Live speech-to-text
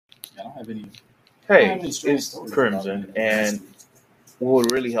I don't have any. Hey, it's Crimson, and what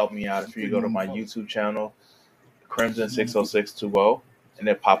would really help me out if you go to my YouTube channel, Crimson60620, and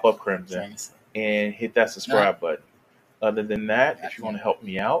then pop up Crimson, and hit that subscribe button. Other than that, if you want to help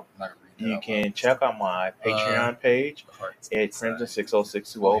me out, you can check out my Patreon page at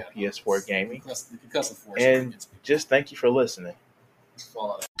Crimson60620 PS4 Gaming. And just thank you for listening.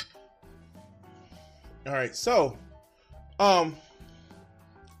 All right, so,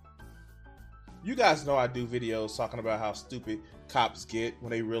 you guys know I do videos talking about how stupid cops get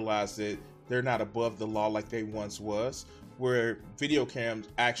when they realize that they're not above the law like they once was, where video cams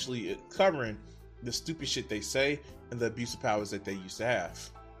actually covering the stupid shit they say and the abuse of powers that they used to have.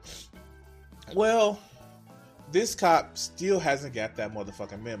 Well, this cop still hasn't got that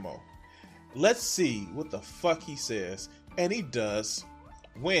motherfucking memo. Let's see what the fuck he says, and he does,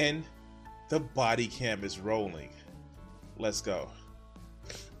 when the body cam is rolling. Let's go.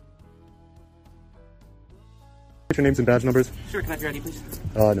 Get your names and badge numbers? Sure, can I have your ID, please?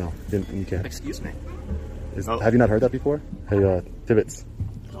 No, you can't. Excuse me. Have you not heard that before? Hey, Tibbetts.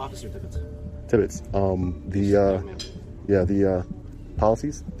 Officer Tibbetts. Tibbetts. The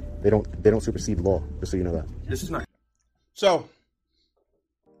policies, they don't supersede law, just so you know that. This is not. So,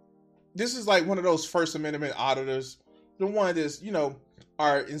 this is like one of those First Amendment auditors. The one that's,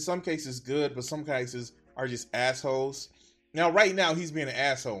 are in some cases good, but some cases are just assholes. Now, right now, he's being an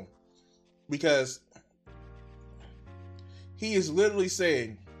asshole because he is literally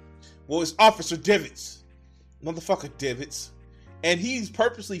saying, well, it's Officer Divots. Motherfucker Divots. And he's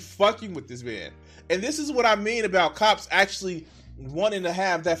purposely fucking with this man. And this is what I mean about cops actually wanting to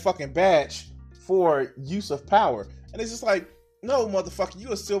have that fucking badge for use of power. And it's just like, no, motherfucker,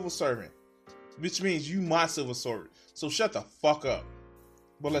 you a civil servant. Which means you my civil servant. So shut the fuck up.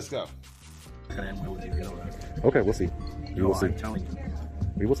 But let's go. Okay, we'll see. We will see.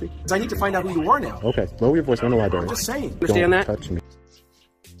 We will see. I need to find out who you are now. Okay, lower your voice. We're in the library. I'm just saying. Understand that? Touch me.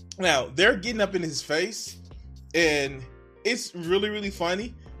 Now, they're getting up in his face, and it's really, really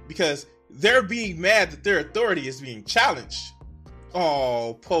funny because they're being mad that their authority is being challenged.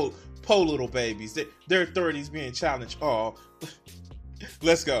 Oh, po little babies. Their authority is being challenged. Oh,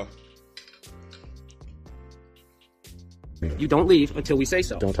 let's go. You don't leave until we say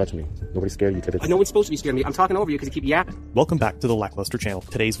so. Don't touch me. Nobody's scared of you, Tibbetts. I know it's supposed to be scared of me. I'm talking over you because you keep yapping. Welcome back to the Lackluster channel.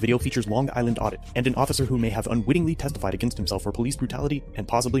 Today's video features Long Island Audit and an officer who may have unwittingly testified against himself for police brutality and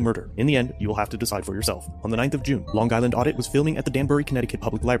possibly murder. In the end, you will have to decide for yourself. On the 9th of June, Long Island Audit was filming at the Danbury, Connecticut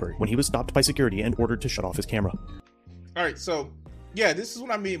Public Library when he was stopped by security and ordered to shut off his camera. Alright, so, yeah, this is what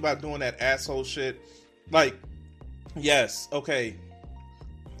I mean by doing that asshole shit. Like, yes, okay,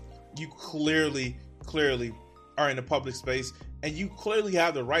 you clearly are in a public space, and you clearly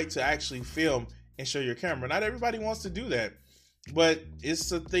have the right to actually film and show your camera. Not everybody wants to do that, but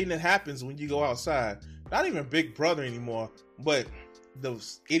it's a thing that happens when you go outside. Not even Big Brother anymore, but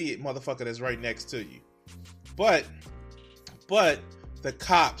those idiot motherfucker that's right next to you. But the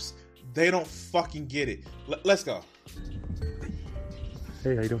cops, they don't fucking get it. Let's go.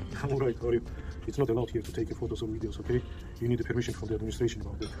 Hey, how you doing? I'm alright, how are you? It's not allowed here to take photos or videos, okay? You need the permission from the administration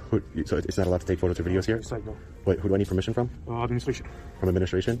about that. So it's not allowed to take photos or videos here? Inside, no. Wait, who do I need permission from? Administration. From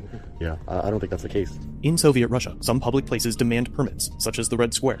administration? Mm-hmm. Yeah, I don't think that's the case. In Soviet Russia, some public places demand permits, such as the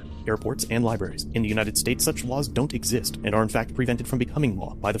Red Square, airports, and libraries. In the United States, such laws don't exist and are in fact prevented from becoming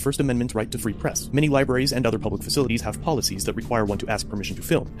law by the First Amendment's right to free press. Many libraries and other public facilities have policies that require one to ask permission to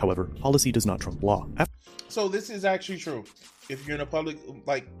film. However, policy does not trump law. So this is actually true. If you're in a public,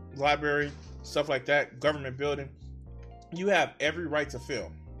 like, library, stuff like that, government building, you have every right to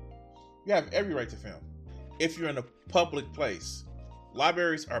film. You have every right to film. If you're in a public place,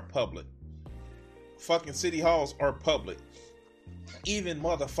 libraries are public. Fucking city halls are public. Even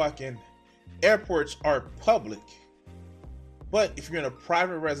motherfucking airports are public. But if you're in a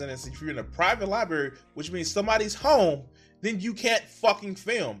private residence, if you're in a private library, which means somebody's home, then you can't fucking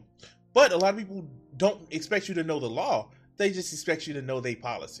film. But a lot of people don't expect you to know the law. They just expect you to know their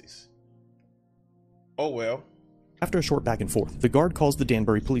policies. Oh well. After a short back and forth, the guard calls the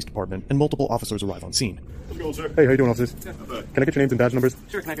Danbury Police Department and multiple officers arrive on scene. How's it going, sir? Hey, how you doing, officers? Can I get your names and badge numbers?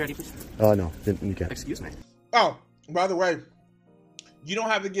 Sure, can I have your ID, please? No, you can't. Excuse me. Oh, by the way, you don't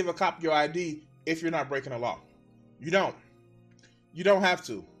have to give a cop your ID if you're not breaking a law. You don't. You don't have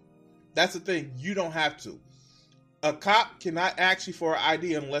to. That's the thing. You don't have to. A cop cannot ask you for an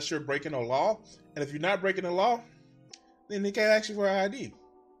ID unless you're breaking a law. And if you're not breaking a law, then they can't ask you for an ID.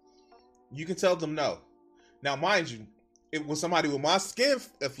 You can tell them no. Now, mind you, if with somebody with my skin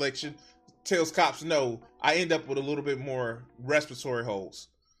affliction tells cops no, I end up with a little bit more respiratory holes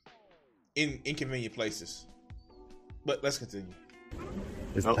in inconvenient places. But let's continue.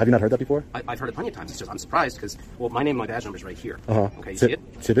 Have you not heard that before? I've heard it plenty of times. It's just I'm surprised because, well, my name and my badge number is right here. Okay, you see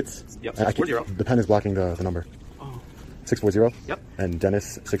it? Tibbetts? Yep, I can't, 640. the pen is blocking the number. 640? Yep. And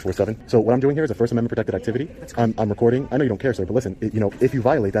Dennis 647. So what I'm doing here is a First Amendment protected activity. I'm recording. I know you don't care, sir, but listen, if you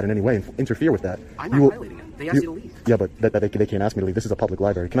violate that in any way and interfere with that, I'm not violating it. They asked you to leave. Yeah, but they can't ask me to leave. This is a public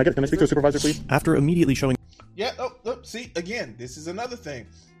library. Can I speak to a supervisor, please? After immediately showing Yeah. Oh, see, again, this is another thing.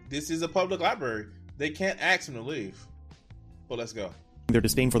 This is a public library. They can't ask him to leave. Well, let's go. their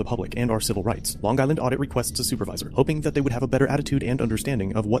disdain for the public and our civil rights, Long Island Audit requests a supervisor, hoping that they would have a better attitude and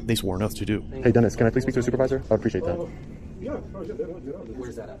understanding of what they swore an oath to do. Hey, Dennis, can I please speak to a supervisor? I would appreciate that.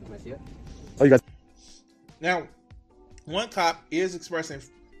 Where's that at? Can I see it? Oh, you guys. Now, one cop is expressing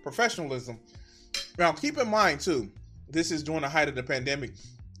professionalism. Now, keep in mind, too, this is during the height of the pandemic.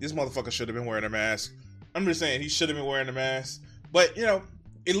 This motherfucker should have been wearing a mask. I'm just saying, he should have been wearing a mask. But,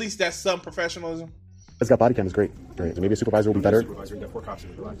 at least that's some professionalism. It's got body cam. Is great. Great. So maybe a supervisor will be better. Supervisor, you got 4 cops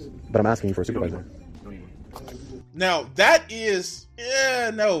in your lives. But I'm asking you for a supervisor. Now, that is,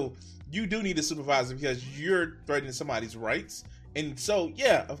 no, you do need a supervisor because you're threatening somebody's rights. And so,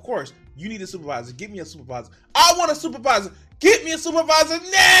 yeah, of course, you need a supervisor. Get me a supervisor. I want a supervisor. Get me a supervisor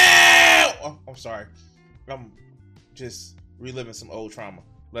now! Oh, I'm sorry. I'm just reliving some old trauma.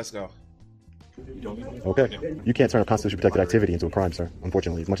 Let's go. Okay. You can't turn a constitution protected activity into a crime, sir.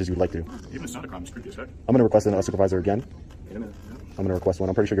 Unfortunately, as much as you would like to. Even it's not a crime, it's creepy as heck. I'm going to request a supervisor again. In a minute. Yeah. I'm going to request one.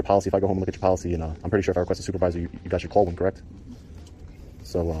 I'm pretty sure your policy, if I go home and look at your policy, and I'm pretty sure if I request a supervisor, you guys should call one, correct?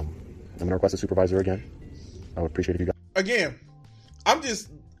 So, I'm going to request a supervisor again. I would appreciate if you guys... Again, I'm just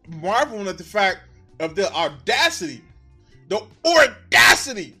marveling at the fact of the audacity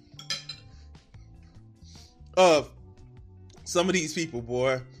of some of these people,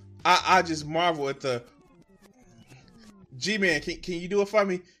 boy. I just marvel at the G-Man. Can you do it for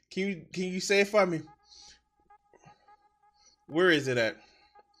me? Can you say it for me? Where is it at?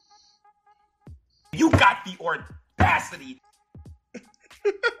 You got the audacity.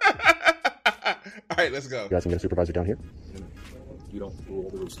 All right, let's go. You guys can get a supervisor down here. You don't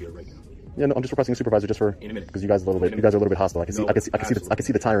rule the roost here right now. Yeah, no, I'm just requesting a supervisor just for... In a minute. Because you guys are a little bit hostile. I can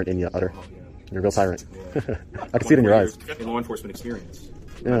see the tyrant in you, Utter. You're a real tyrant. I can see it in your eyes. In law enforcement experience.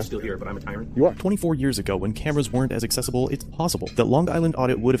 Yeah. I'm still here, but I'm a tyrant. You are. 24 years ago, when cameras weren't as accessible, it's possible that Long Island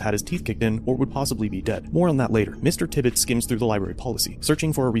Audit would have had his teeth kicked in or would possibly be dead. More on that later. Mr. Tibbetts skims through the library policy,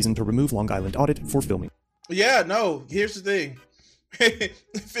 searching for a reason to remove Long Island Audit for filming. Yeah, no, here's the thing.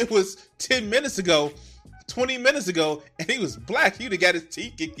 If it was 10 minutes ago, 20 minutes ago, and he was black, he'd have got his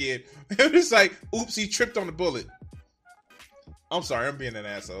teeth kicked in. It was like, oops, he tripped on the bullet. I'm sorry, I'm being an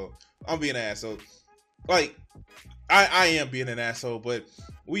asshole. Like, I am being an asshole, but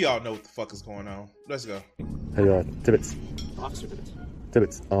we all know what the fuck is going on. Let's go. Hey, Tibbetts. Officer Tibbetts.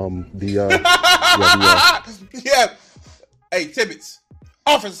 Tibbetts. Yeah. Hey, Tibbetts.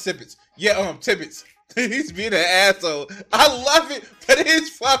 Officer Tibbetts. Yeah, Tibbetts. He's being an asshole. I love it, but it's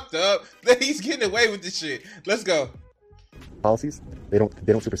fucked up that he's getting away with this shit. Let's go. Policies, they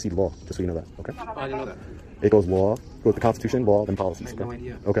don't supersede law, just so you know that, okay? Oh, I didn't know that. It goes law, goes the Constitution, law, then policies. I had Okay? no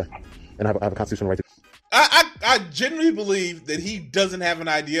idea. Okay. And I have a constitutional right to... I genuinely believe that he doesn't have an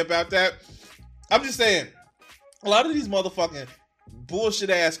idea about that. I'm just saying, a lot of these motherfucking bullshit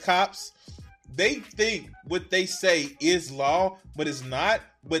ass cops, they think what they say is law, but it's not.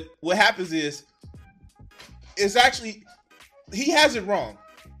 But what happens is, it's actually, he has it wrong.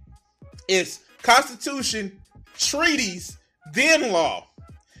 It's Constitution, treaties, then law.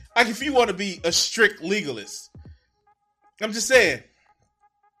 Like if you want to be a strict legalist. I'm just saying.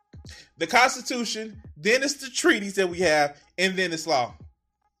 The Constitution, then it's the treaties that we have, and then it's law.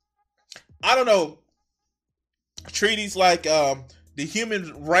 I don't know. Treaties like the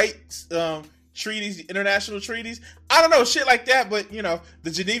human rights treaties, international treaties. I don't know, shit like that, but the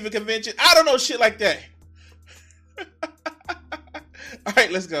Geneva Convention. I don't know, shit like that. All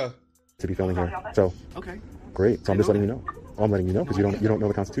right, let's go. To be filming here. So, Okay. great. So I'm just letting you know. I'm letting you know because you don't know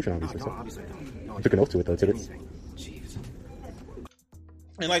the Constitution, obviously. No, So. obviously I don't. No, You took an oath to it, though, Tibbetts. Jeez.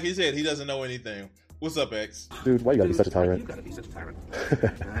 And like he said, he doesn't know anything. What's up, X? Dude, why you gotta be such a You tyrant? gotta be such a tyrant.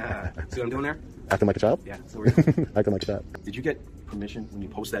 See what I'm doing there? Acting like a child? Yeah. So we're doing. Acting like a child. Did you get permission when you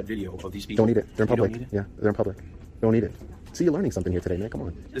post that video of these people? Don't need it. They're in You public. don't need it? Yeah, they're in public. Don't need it. See, you're learning something here today, man. Come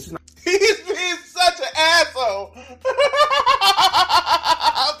on. This is not. He's being such an asshole.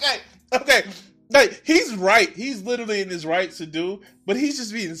 Okay. Like, he's right. He's literally in his rights to do, but he's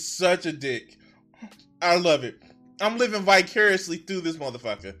just being such a dick. I love it. I'm living vicariously through this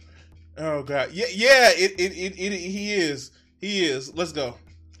motherfucker. Oh god. Yeah, he is. He is. Let's go. I'm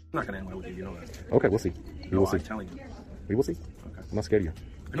not going to end well with you, you know that. Okay, we'll see. We will see. I'm telling you. We will see. Okay. I'm not scared of you.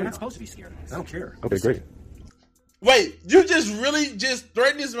 You're not supposed to be scared. I don't care. Okay, great. Wait, you just really just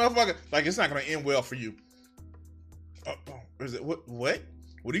threatened this motherfucker? Like, it's not gonna end well for you. Is it what?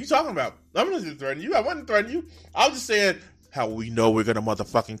 What are you talking about? I'm not just threatening you. I wasn't threatening you. I was just saying how we know we're gonna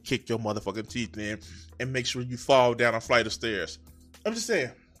motherfucking kick your motherfucking teeth in and make sure you fall down a flight of stairs. I'm just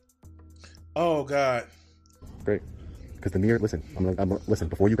saying. Oh God. Great. Because the mere listen, listen.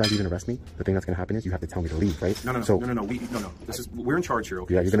 Before you guys even arrest me, the thing that's gonna happen is you have to tell me to leave, right? No. We're in charge here.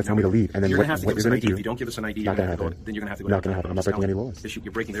 Okay? Yeah, you're gonna tell me to leave, and then you're what gonna have to you're give us gonna an ID. do? If you don't give us an ID, Not gonna happen. then you're gonna have to go. Not gonna happen. I'm not breaking any laws.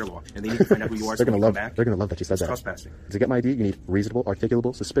 You're breaking their law, and they need to find out who you are. They're gonna love. They're gonna love that you said that. Trespassing. To get my ID, you need reasonable,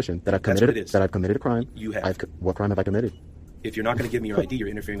 articulable suspicion that I've committed a crime. You have. What crime have I committed? If you're not going to give me your ID, you're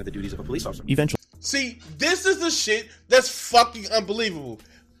interfering with the duties of a police officer. Eventually. See, this is the shit that's fucking unbelievable.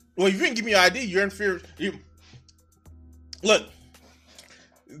 Well, if you didn't give me your ID, you're inferior. Look,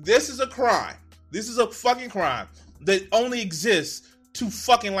 this is a crime. This is a fucking crime that only exists to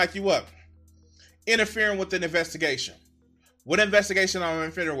fucking lock you up. Interfering with an investigation. What investigation I'm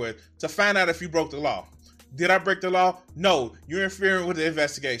interfering with? To find out if you broke the law. Did I break the law? No, you're interfering with the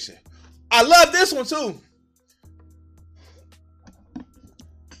investigation. I love this one too.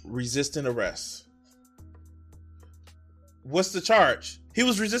 Resisting arrest. What's the charge? He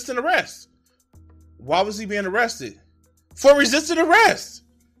was resisting arrest. Why was he being arrested? For resisting arrest.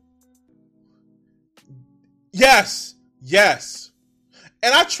 Yes.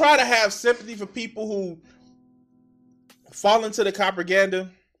 And I try to have sympathy for people who fall into the propaganda,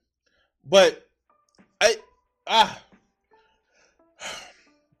 but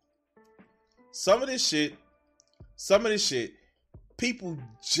some of this shit, people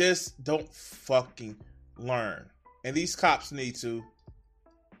just don't fucking learn. And these cops need to.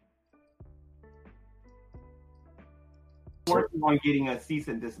 Working on getting a cease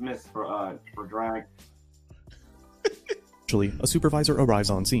and dismiss for drag. Eventually, a supervisor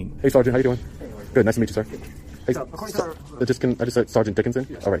arrives on scene. Hey, Sergeant, how you doing? Good, nice to meet you, sir. Hey, So, according to our, I just said Sergeant Dickinson.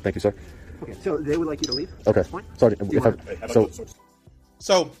 Yes. All right, thank you, sir. okay, so they would like you to leave. Okay, Sergeant.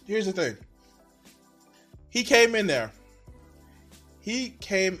 So here's the thing. He came in there,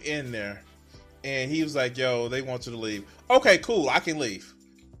 and he was like, "Yo, they want you to leave." Okay, cool, I can leave.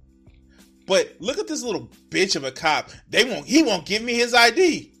 But look at this little bitch of a cop. He won't give me his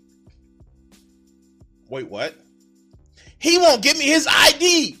ID. Wait, what? He won't give me his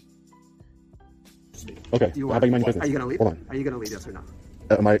ID. Okay, how about you mind your business? Are you gonna leave? Hold on. Are you gonna leave? Yes or no?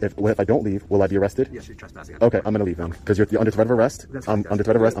 If I don't leave, will I be arrested? Yes, you're trespassing. Okay, I'm gonna leave then, because you're under threat of arrest. I'm under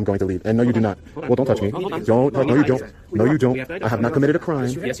threat of arrest. I'm going to leave. And no, you do not. Well, don't touch me. Don't. No, you don't. No, you don't. I have not committed a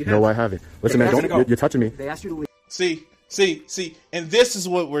crime. No, I haven't. Listen, man, don't. You're touching me. They asked you to leave. See, and this is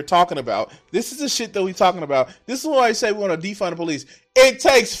what we're talking about. This is the shit that we're talking about. This is why I say we want to defund the police. It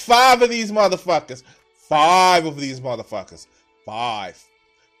takes 5 of these motherfuckers. 5 of these motherfuckers. 5.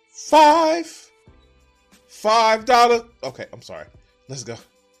 $5. Okay, I'm sorry. Let's go.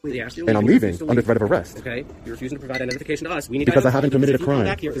 And I'm leaving under threat of arrest. Okay, you're refusing to provide identification to us. We need because I haven't committed a crime.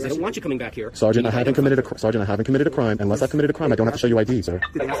 Back here because I don't want you coming back here. Sergeant, I haven't committed a crime. Unless I've committed a crime, I don't have to show you ID, sir.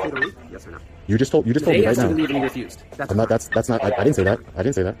 Did they ask you to leave? Yes or no? You just told me right now. They asked you to leave and you refused. That's not. I didn't say that.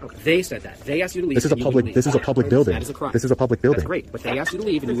 Okay. They said that. They asked you to leave. This is a public building. That is a crime. This is a public building. That's great, but they asked you to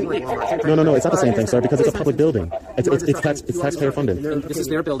leave and you didn't leave. No, it's not the same thing, sir, because it's a public building. It's taxpayer funded. This is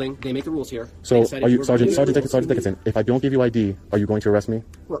their building. They make the rules here. So are you, Sergeant Dickinson? If I don't give you ID, are you going to arrest me?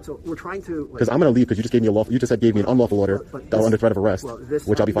 Well, so we're trying to. Because I'm going to leave because you just gave me an unlawful order that were under threat of arrest,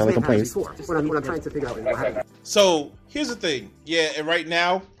 which I'll be filing complaints. When I'm trying to figure out what happened. So here's the thing. Yeah, and right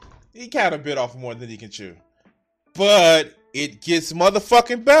now he kind of bit off more than he can chew, but it gets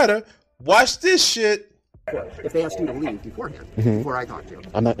motherfucking better. Watch this shit. If they asked you to leave beforehand, before I talked to you,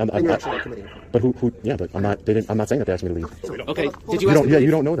 I'm not. then you're actually committing a crime. But who? Yeah, but I'm not. I'm not saying that they asked me to leave. Okay. Did you ask?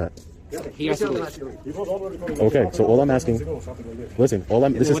 You don't know that. He asked you to leave. Okay, so all I'm asking, listen,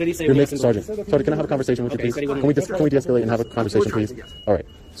 what did he say when he asked Sergeant, can I have a conversation with you, please? Can we de-escalate and have a conversation, please? All right.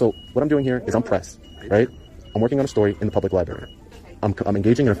 So what I'm doing here is I'm press, right? I'm working on a story in the public library. I'm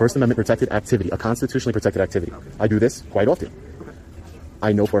engaging in a First Amendment protected activity, a constitutionally protected activity. I do this quite often.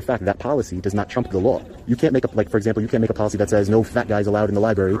 I know for a fact that policy does not trump the law. You can't make for example, you can't make a policy that says no fat guys allowed in the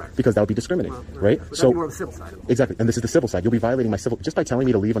library because that would be discriminating, right? So more of the civil side. Exactly, and this is the civil side. You'll be violating my civil just by telling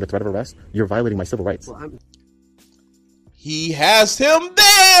me to leave under threat of arrest. You're violating my civil rights. He has him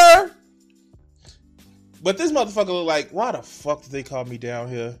there, but this motherfucker look like, why the fuck did they call me down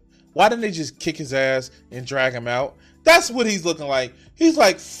here? Why didn't they just kick his ass and drag him out? That's what he's looking like. He's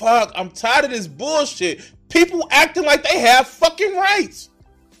like, fuck, I'm tired of this bullshit. People acting like they have fucking rights.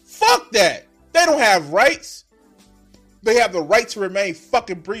 Fuck that. They don't have rights. They have the right to remain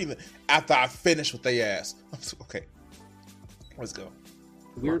fucking breathing after I finish with their ass. Okay. Let's go.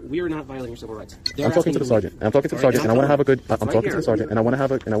 We're not violating your civil rights. I'm talking to the sergeant. And I want to have a good. I'm talking to the sergeant, and I want to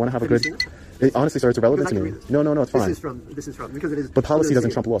have a good. Honestly, sir, it's irrelevant to me. No, it's fine. This is from because it is. But policy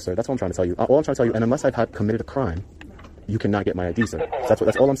doesn't trump law, sir. That's what I'm trying to tell you. All I'm trying to tell you, and unless I've committed a crime, you cannot get my ID, sir. That's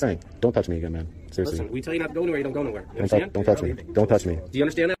all I'm saying. Don't touch me again, man. Seriously. Listen, we tell you not to go anywhere, you don't go nowhere. You understand? Don't touch me. Don't touch me. Do you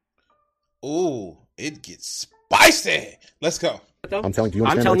understand that? Ooh, it gets spicy. Let's go. I'm telling you. Do you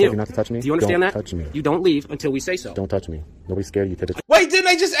understand that? Not to touch me. Do you understand that? Touch me. You don't leave until we say so. Don't touch me. Nobody's scared of you, Tibbetts. Wait, didn't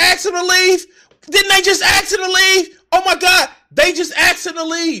they just ask him to leave? Oh my God, they just asked him to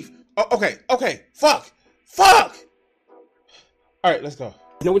leave. Oh, okay. Fuck. All right, let's go.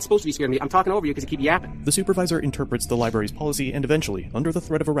 No one's supposed to be scared of me. I'm talking over you because you keep yapping. The supervisor interprets the library's policy, and eventually, under the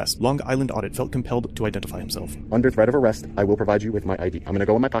threat of arrest, Long Island Audit felt compelled to identify himself. Under threat of arrest, I will provide you with my ID. I'm going to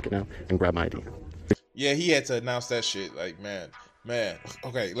go in my pocket now and grab my ID. Yeah, he had to announce that shit. Like, man.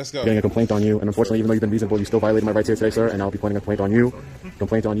 Okay, let's go. Getting a complaint on you, and unfortunately, even though you've been reasonable, you still violated my rights here today, sir, and I'll be pointing a complaint on you.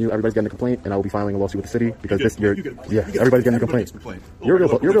 Everybody's getting a complaint, and I will be filing a lawsuit with the city because everybody's getting a complaint. You're a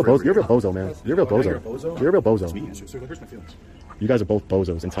real bozo, man. You're a real bozo. You guys are both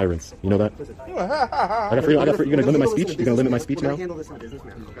bozos and tyrants. You know that? You're gonna limit my speech? You're gonna limit my speech now?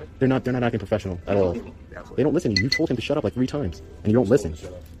 They're not acting professional at all. They don't listen to you. You told him to shut up like 3 times, and you don't listen. He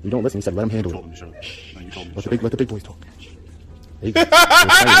said, let him handle it. Let the big boys talk. He said, let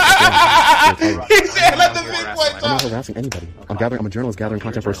the big boys talk. I'm not harassing anybody. I'm a journalist gathering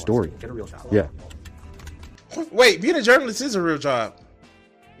content for a story. Yeah. Wait, being a journalist is a real job.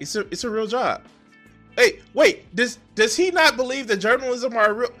 It's a real job. Hey, wait, does he not believe that journalism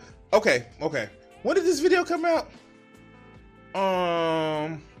are real? Okay. When did this video come out?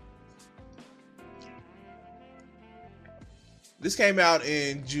 This came out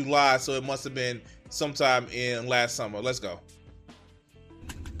in July, so it must have been sometime in last summer. Let's go.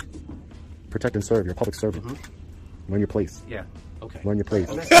 Protect and serve. You're a public servant. Learn your place. Yeah. Okay. Learn your place.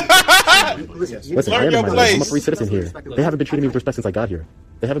 Listen, I'm a free citizen here. They haven't been treating me with respect since I got here.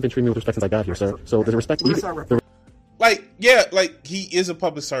 Sir. So the respect. Like he is a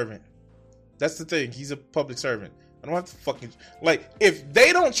public servant. That's the thing. He's a public servant. I don't have to fucking if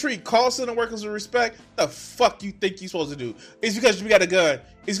they don't treat call center workers with respect, the fuck you think you're supposed to do? It's because you got a gun.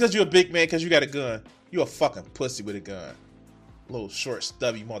 It's because you're a big man because you got a gun. You a fucking pussy with a gun. Little short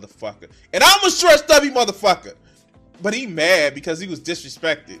stubby motherfucker. And I'm a short stubby motherfucker. But he mad because he was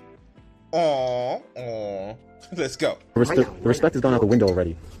disrespected. Aww. Let's go. The respect has gone out the window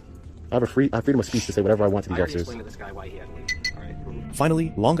already. I have freedom of speech to say whatever I want to these officers. To this guy why he had to leave. All right.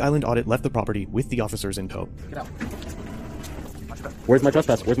 Finally, Long Island Audit left the property with the officers in tow. Get out. Where's my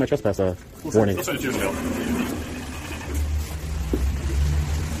trespass? Warning?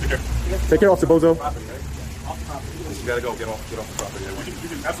 Take care, Officer Bozo. You gotta go. Get off the property. You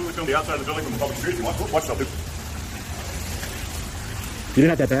can absolutely film the outside of the building from the public street if you want. Watch yourself, dude. If you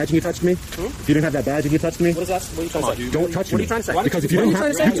didn't have that badge and you touched me? If you didn't have that badge and you touched me? What is that? What are you trying to say? Don't touch me. What are you trying to say? Because if you didn't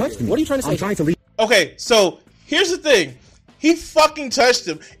have you touched me. What are you trying to say? I'm trying to leave. Okay, so here's the thing. He fucking touched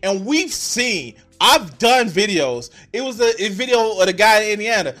him, and I've done videos. It was a video of the guy in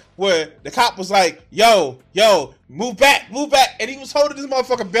Indiana where the cop was like, yo, move back. And he was holding his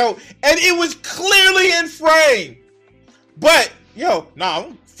motherfucking belt, and it was clearly in frame. But, I'm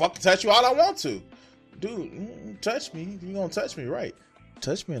gonna fucking touch you all I want to. Dude, touch me. You gonna touch me right.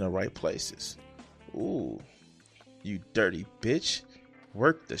 Touch me in the right places. Ooh, you dirty bitch.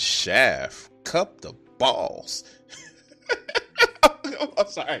 Work the shaft. Cup the balls. I'm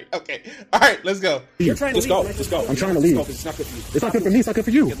sorry. Okay. All right, let's go. Let's go. I'm trying to leave. It's not good for you. It's not good for me. It's not good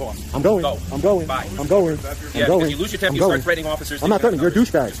for you. I'm going. Bye. I'm going. If you lose your temper, you start threatening officers. I'm not threatening. You're a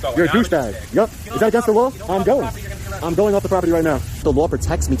douchebag. You're a douchebag. Yup. Is that against the law? I'm going. I'm going off the property right now. The law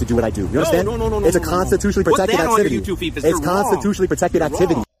protects me to do what I do. You understand? No. It's a constitutionally protected activity. It's constitutionally protected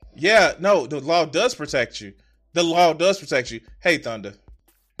activity. Yeah, no, the law does protect you. Hey, Thunder.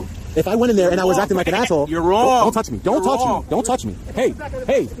 If I went in there and I was acting like an asshole, you're wrong. Don't touch me. Don't touch me. Hey,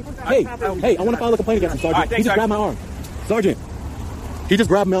 I want to file a complaint against him, Sergeant. He just grabbed my arm. Sergeant, he just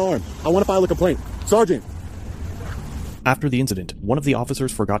grabbed my arm. I want to file a complaint. Sergeant. After the incident, one of the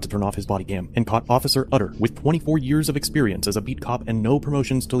officers forgot to turn off his body cam and caught Officer Utter, with 24 years of experience as a beat cop and no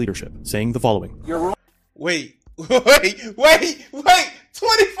promotions to leadership, saying the following. You're wrong. Wait. 25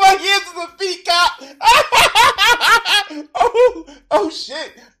 years as a beat cop.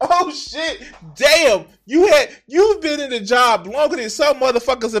 Oh shit. Damn. You've been in the job longer than some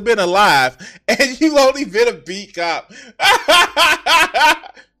motherfuckers have been alive, and you've only been a beat cop.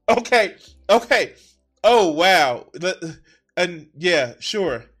 Okay. Oh wow. And yeah,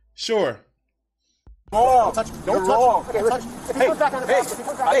 sure. Don't touch me. Okay, hey,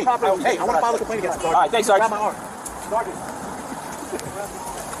 I want to file a complaint against him. All right, thanks, Sergeant. Grab my arm. Sergeant.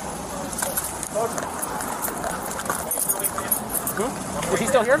 Is he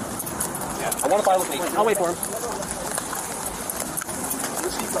still here? Yeah. I want to file a plea. I'll wait for him.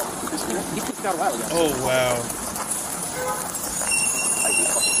 He kicked out a while ago. Oh, wow.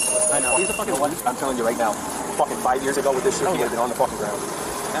 I know. He's a fucking one. I'm telling you right now, fucking 5 years ago with this shit, he would have been on the fucking ground.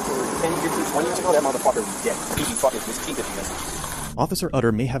 Absolutely. 10 years, 20 years ago, that motherfucker was dead. He fucking just keep it message. Officer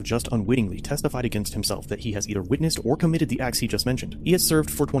Utter may have just unwittingly testified against himself that he has either witnessed or committed the acts he just mentioned. He has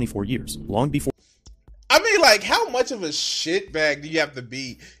served for 24 years, long before... I mean, like, how much of a shitbag do you have to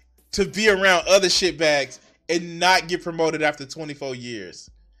be around other shitbags and not get promoted after 24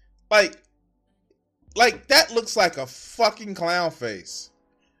 years? Like that looks like a fucking clown face.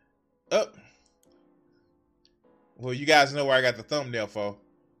 Oh. Well, you guys know where I got the thumbnail for.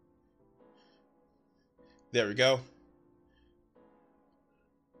 There we go.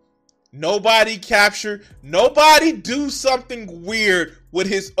 Nobody do something weird with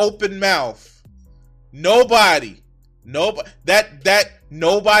his open mouth. Nobody do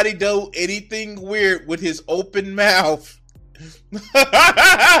anything weird with his open mouth.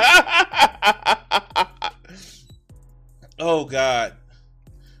 Oh God.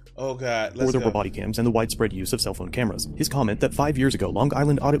 Let's Before there go. were body cams and the widespread use of cell phone cameras. His comment that 5 years ago Long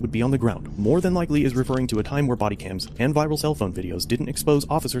Island audit would be on the ground more than likely is referring to a time where body cams and viral cell phone videos didn't expose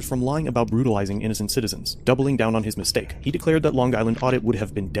officers from lying about brutalizing innocent citizens. Doubling down on his mistake, he declared that Long Island audit would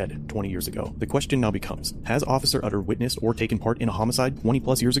have been dead 20 years ago. The question now becomes, has Officer Utter witnessed or taken part in a homicide 20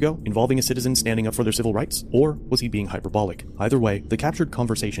 plus years ago involving a citizen standing up for their civil rights? Or was he being hyperbolic? Either way, the captured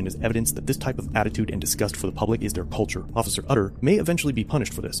conversation is evidence that this type of attitude and disgust for the public is their culture. Officer Utter may eventually be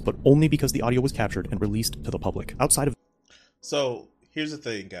punished for this, but only because the audio was captured and released to the public. Outside of... So here's the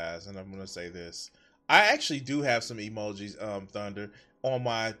thing, guys, and I'm gonna say this. I actually do have some emojis, Thunder, on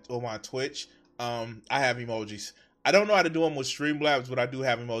my Twitch. I have emojis. I don't know how to do them with Streamlabs, but I do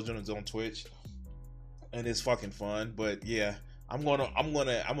have emojis on Twitch, and it's fucking fun. But yeah, I'm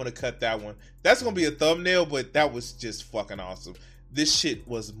gonna cut that one. That's gonna be a thumbnail, but that was just fucking awesome. This shit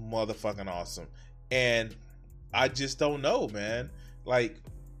was motherfucking awesome, and I just don't know, man. Like,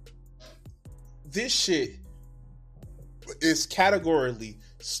 this shit is categorically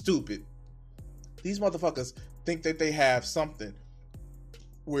stupid. These motherfuckers think that they have something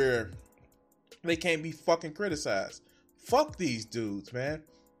where they can't be fucking criticized. Fuck these dudes, man.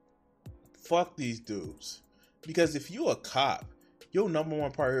 Fuck these dudes. Because if you a cop, your number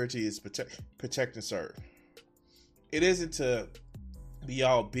one priority is protect and serve. It isn't to be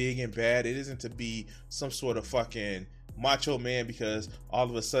all big and bad. It isn't to be some sort of fucking macho man because all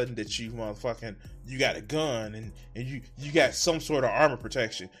of a sudden that you motherfucking, you got a gun and you got some sort of armor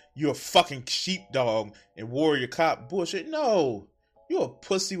protection. You're a fucking sheepdog and warrior cop bullshit. No, you're a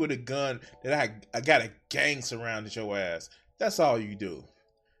pussy with a gun that I got a gang surrounded your ass. That's all you do.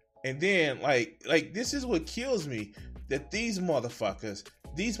 And then like this is what kills me, that these motherfuckers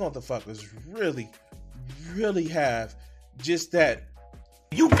really have just that.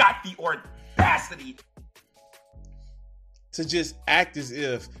 You got the audacity to just act as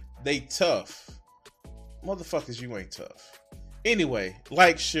if they tough. Motherfuckers, you ain't tough. Anyway,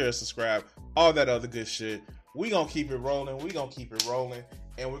 like, share, subscribe, all that other good shit. We gonna keep it rolling.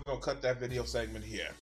 And we're gonna cut that video segment here.